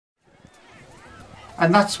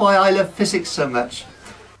And that's why I love physics so much,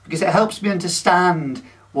 because it helps me understand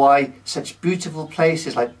why such beautiful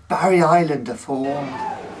places like Barry Island are formed,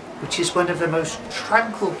 which is one of the most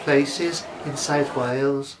tranquil places in South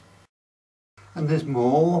Wales. And there's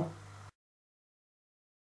more.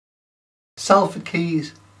 Salford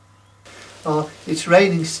Keys. Oh, it's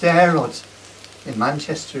raining stair rods in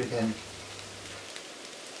Manchester again.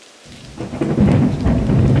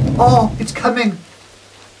 Oh, it's coming!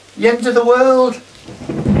 The end of the world!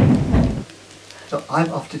 So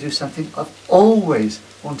I'm off to do something I've always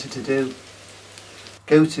wanted to do.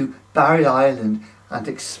 Go to Barry Island and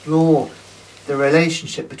explore the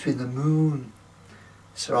relationship between the moon,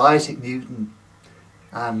 Sir Isaac Newton,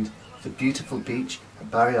 and the beautiful beach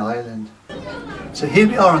at Barry Island. So here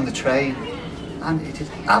we are on the train, and it is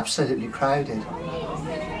absolutely crowded.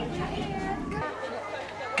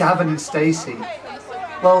 Gavin and Stacey.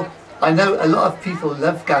 Well, I know a lot of people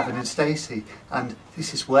love Gavin and Stacey, and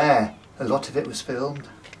this is where a lot of it was filmed.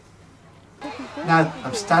 Now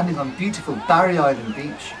I'm standing on beautiful Barry Island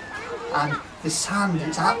beach, and the sand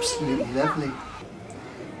is absolutely lovely.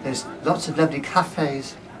 There's lots of lovely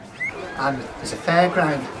cafes, and there's a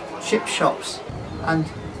fairground, chip shops, and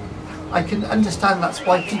I can understand that's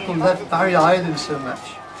why people love Barry Island so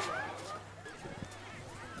much.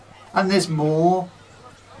 And there's more,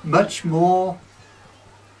 much more.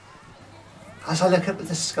 As I look up at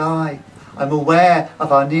the sky, I'm aware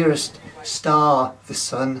of our nearest star, the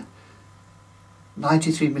sun,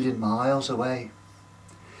 93 million miles away.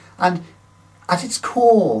 And at its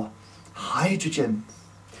core, hydrogen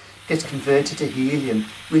gets converted to helium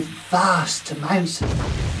with vast amounts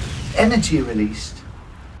of energy released.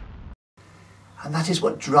 And that is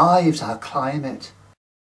what drives our climate.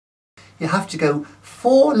 You have to go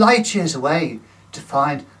 4 light years away to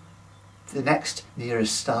find the next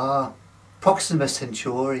nearest star, Proxima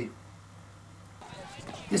Centauri.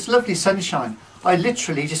 This lovely sunshine, I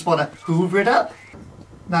literally just want to hoover it up.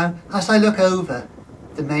 Now, as I look over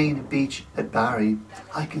the main beach at Barry,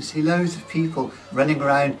 I can see loads of people running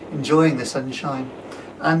around enjoying the sunshine.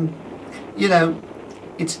 And, you know,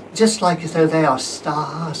 it's just like as though they are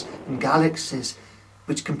stars and galaxies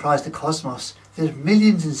which comprise the cosmos. There's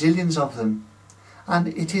millions and zillions of them, and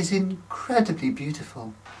it is incredibly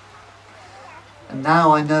beautiful. And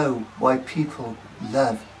now I know why people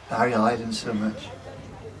love Barry Island so much.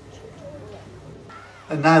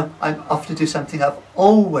 And now I'm off to do something I've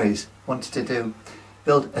always wanted to do,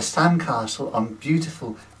 build a sandcastle on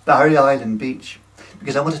beautiful Barry Island beach,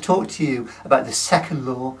 because I want to talk to you about the second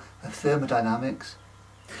law of thermodynamics.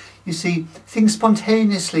 You see, things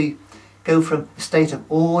spontaneously go from a state of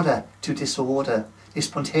order to disorder. They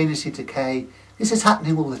spontaneously decay. This is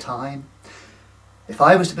happening all the time. If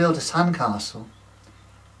I was to build a sandcastle,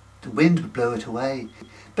 the wind would blow it away.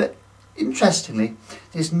 But interestingly,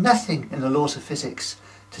 there's nothing in the laws of physics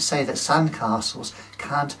to say that sandcastles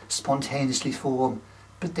can't spontaneously form,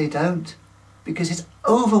 but they don't, because it's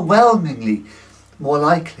overwhelmingly more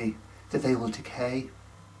likely that they will decay.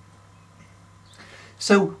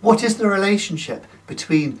 So what is the relationship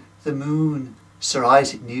between the moon, Sir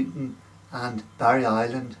Isaac Newton, and Barry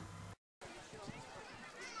Island?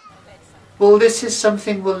 Well, this is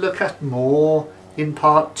something we'll look at more in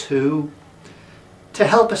part 2 to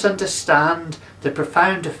help us understand the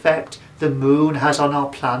profound effect the moon has on our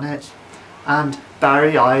planet, and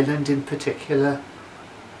Barry Island in particular.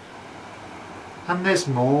 And there's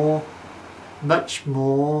more, much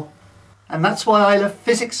more. And that's why I love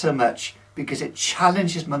physics so much, because it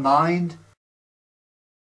challenges my mind.